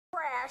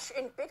Crash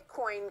in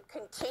Bitcoin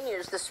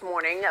continues this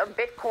morning.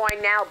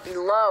 Bitcoin now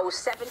below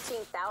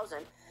 17,000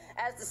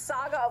 as the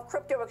saga of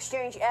crypto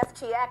exchange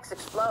FTX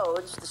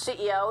explodes. The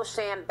CEO,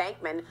 Sam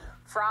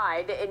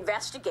Bankman-Fried,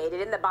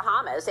 investigated in the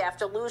Bahamas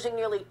after losing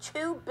nearly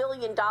 $2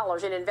 billion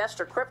in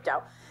investor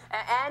crypto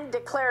and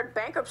declared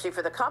bankruptcy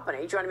for the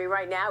company. Joining me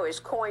right now is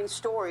Coin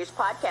Stories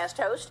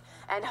podcast host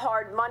and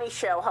Hard Money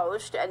Show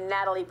host,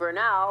 Natalie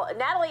Brunell.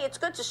 Natalie, it's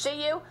good to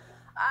see you.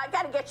 I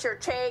got to get your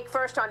take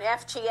first on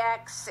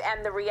FTX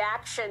and the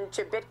reaction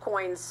to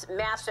Bitcoin's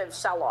massive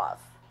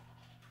sell-off.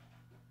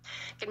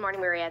 Good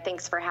morning, Maria.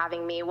 Thanks for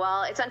having me.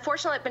 Well, it's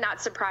unfortunate but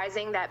not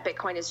surprising that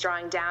Bitcoin is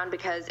drawing down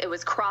because it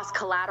was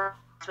cross-collateral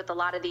with a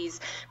lot of these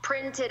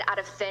printed out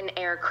of thin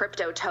air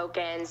crypto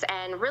tokens.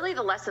 And really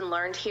the lesson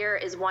learned here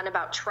is one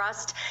about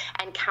trust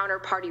and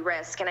counterparty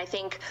risk. And I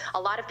think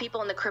a lot of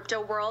people in the crypto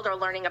world are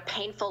learning a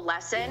painful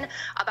lesson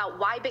about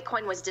why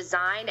Bitcoin was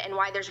designed and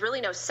why there's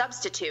really no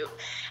substitute.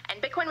 And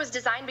Bitcoin was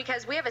designed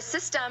because we have a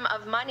system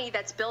of money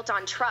that's built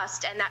on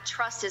trust, and that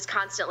trust is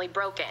constantly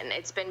broken.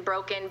 It's been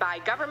broken by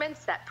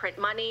governments that print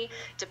money,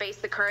 debase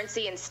the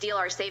currency, and steal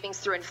our savings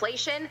through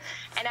inflation.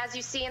 And as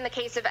you see in the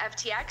case of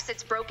FTX,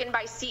 it's broken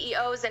by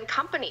CEOs and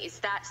companies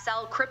that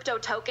sell crypto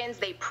tokens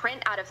they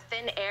print out of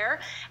thin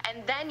air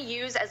and then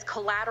use as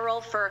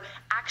collateral for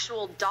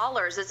actual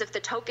dollars as if the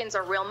tokens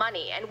are real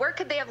money. And where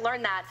could they have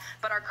learned that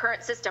but our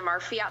current system, our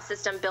fiat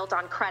system built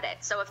on credit?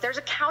 So if there's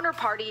a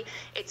counterparty,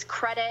 it's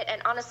credit. And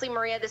honestly,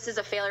 Maria, this is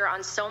a failure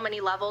on so many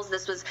levels.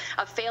 This was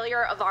a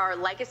failure of our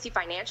legacy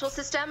financial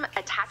system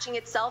attaching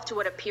itself to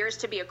what appears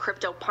to be a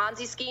crypto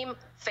Ponzi scheme.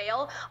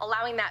 Fail.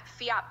 Allowing that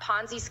fiat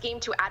Ponzi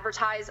scheme to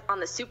advertise on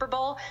the Super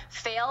Bowl.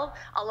 Fail.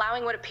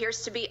 Allowing what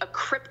appears to be a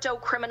crypto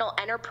criminal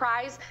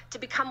enterprise to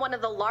become one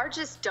of the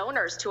largest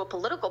donors to a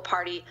political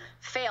party.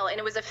 Fail. And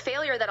it was a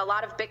failure that a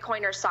lot of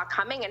Bitcoiners saw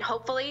coming, and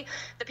hopefully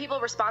the people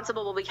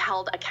responsible will be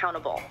held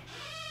accountable.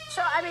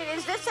 So, I mean,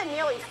 is this a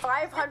nearly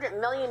 $500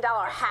 million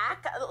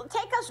hack?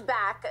 Take us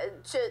back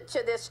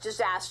to this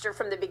disaster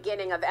from the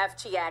beginning of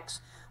FTX.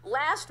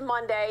 Last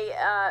Monday,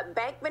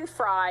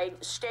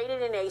 Bankman-Fried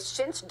stated in a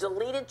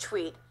since-deleted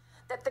tweet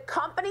that the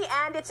company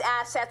and its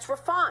assets were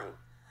fine.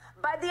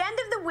 By the end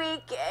of the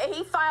week,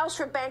 he files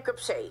for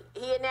bankruptcy.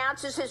 He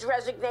announces his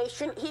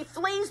resignation. He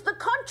flees the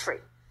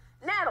country.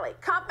 Natalie,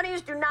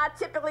 companies do not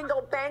typically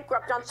go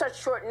bankrupt on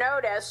such short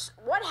notice.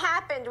 What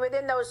happened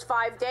within those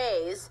 5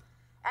 days?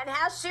 And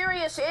how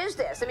serious is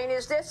this? I mean,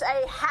 is this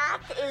a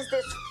hack? Is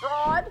this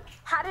fraud?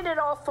 How did it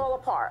all fall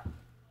apart?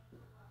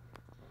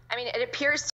 I mean, it appears